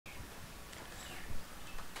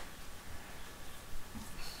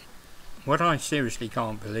What I seriously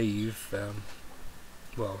can't believe,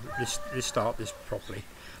 well, let's start this properly.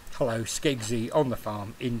 Hello, Skeggsy on the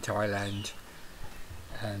farm in Thailand,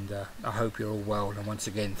 and I hope you're all well, and once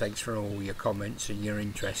again thanks for all your comments and your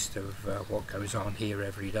interest of what goes on here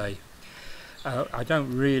every day. I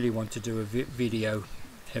don't really want to do a video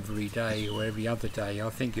every day or every other day.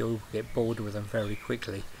 I think you'll get bored with them very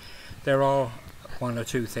quickly. There are one or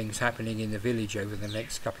two things happening in the village over the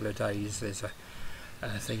next couple of days. There's a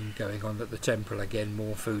thing going on at the temple again,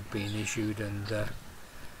 more food being issued, and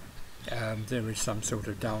there is some sort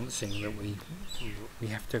of dancing that we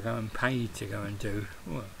have to go and pay to go and do.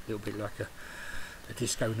 Well, a little bit like a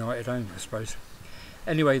disco night at home, I suppose.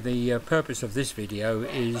 Anyway, the purpose of this video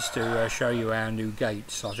is to show you our new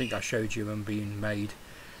gates. I think I showed you them being made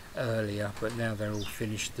earlier, but now they're all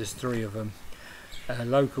finished. There's 3 of them.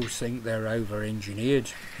 Locals think they're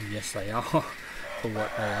over-engineered, and yes they are, for what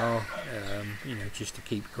they are, you know, just to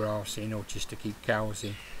keep grass in or just to keep cows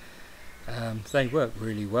in. They work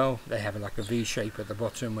really well. They have like a V shape at the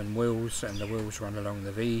bottom and wheels, and the wheels run along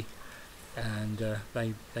the V, and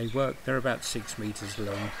they work. They're about 6 meters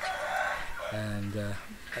long, and I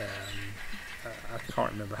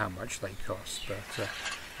can't remember how much they cost, but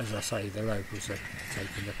as I say, the locals are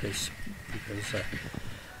taking the piss because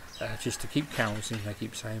just to keep cows in, they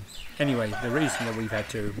keep saying. Anyway, the reason that we've had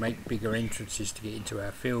to make bigger entrances to get into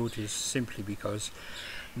our field is simply because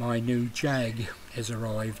my new Jag has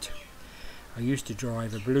arrived. I used to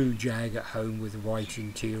drive a blue Jag at home with a white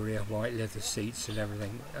interior, white leather seats and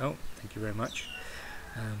everything. Oh, thank you very much.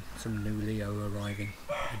 Some new Leo arriving,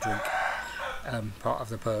 a drink. Part of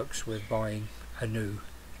the perks with buying a new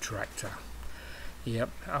tractor.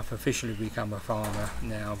 Yep, I've officially become a farmer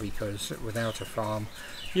now, because without a farm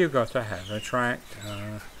you've got to have a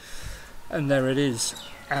tractor. And there it is.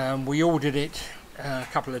 We ordered it a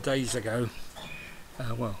couple of days ago.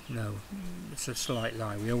 Well, no, it's a slight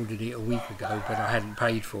lie. We ordered it a week ago, but I hadn't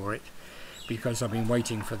paid for it because I've been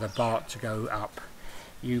waiting for the baht to go up.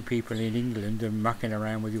 You people in England are mucking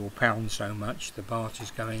around with your pound so much. The baht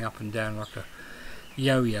is going up and down like a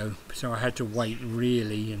yo-yo, so I had to wait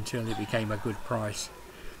really until it became a good price.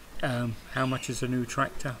 How much is a new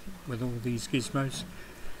tractor with all these gizmos?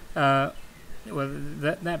 Well,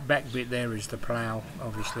 that back bit there is the plough.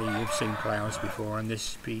 Obviously you've seen ploughs before, and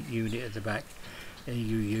this unit at the back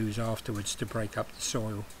you use afterwards to break up the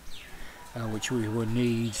soil, which we will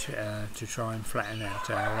need to try and flatten out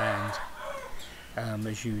our land.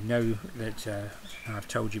 As you know, that I've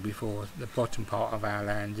told you before, the bottom part of our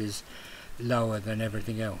land is lower than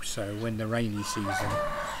everything else, so when the rainy season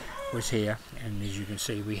was here, and as you can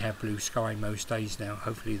see we have blue sky most days now,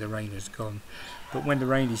 hopefully the rain has gone, but when the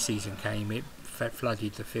rainy season came it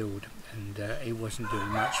flooded the field, and it wasn't doing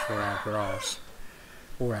much for our grass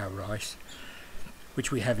or our rice,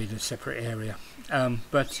 which we have in a separate area.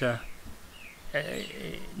 But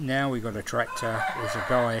now we've got a tractor. There's a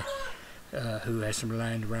guy who has some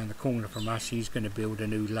land around the corner from us. He's going to build a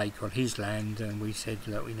new lake on his land, and we said,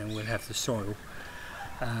 look, you know, we'll have the soil.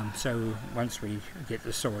 So once we get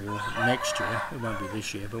the soil next year, it won't be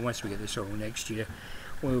this year, but once we get the soil next year,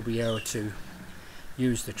 we'll be able to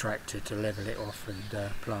use the tractor to level it off and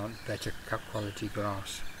plant better quality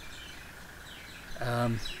grass.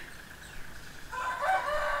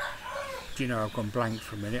 Do you know, I've gone blank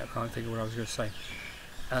for a minute. I can't think of what I was going to say.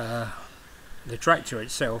 The tractor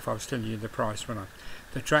itself, I was telling you the price when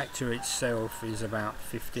the tractor itself is about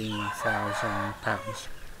 £15,000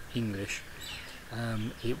 English.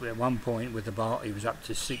 At one point with the baht it was up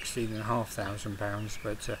to £16,500,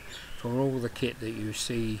 but for all the kit that you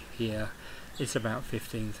see here, it's about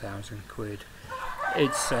 15,000 quid.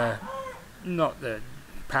 It's not the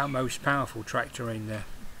most powerful tractor in the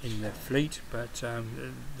fleet, but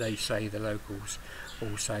they say, the locals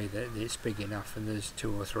all say that it's big enough, and there's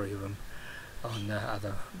 2 or 3 of them on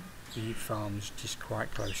other farms just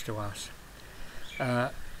quite close to us.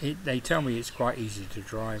 They tell me it's quite easy to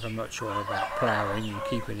drive. I'm not sure about ploughing and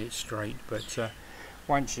keeping it straight, but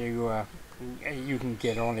once you can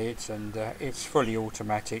get on it, and it's fully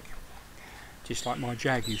automatic, just like my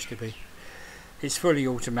Jag used to be. It's fully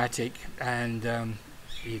automatic, and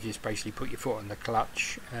you just basically put your foot on the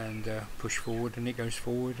clutch and push forward, and it goes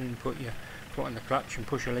forward, and put your foot on the clutch and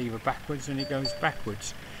push a lever backwards, and it goes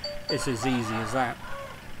backwards. It's as easy as that.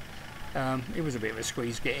 It was a bit of a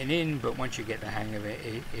squeeze getting in, but once you get the hang of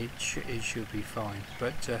it, it should be fine.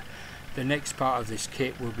 But the next part of this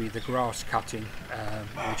kit will be the grass cutting,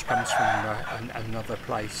 which comes from another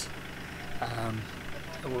place,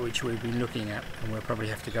 which we'll be looking at, and we'll probably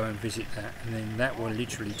have to go and visit that, and then that will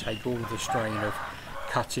literally take all the strain of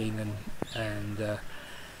cutting and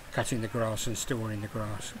cutting the grass and storing the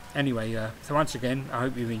grass. Anyway, so once again, I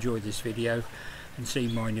hope you've enjoyed this video and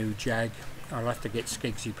seen my new Jag. I'll have to get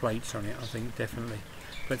Skeggsy plates on it, I think, definitely.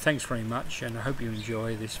 But thanks very much, and I hope you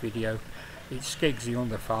enjoy this video. It's Skeggsy on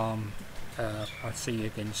the farm. I'll see you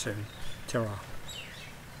again soon. Ta-ra.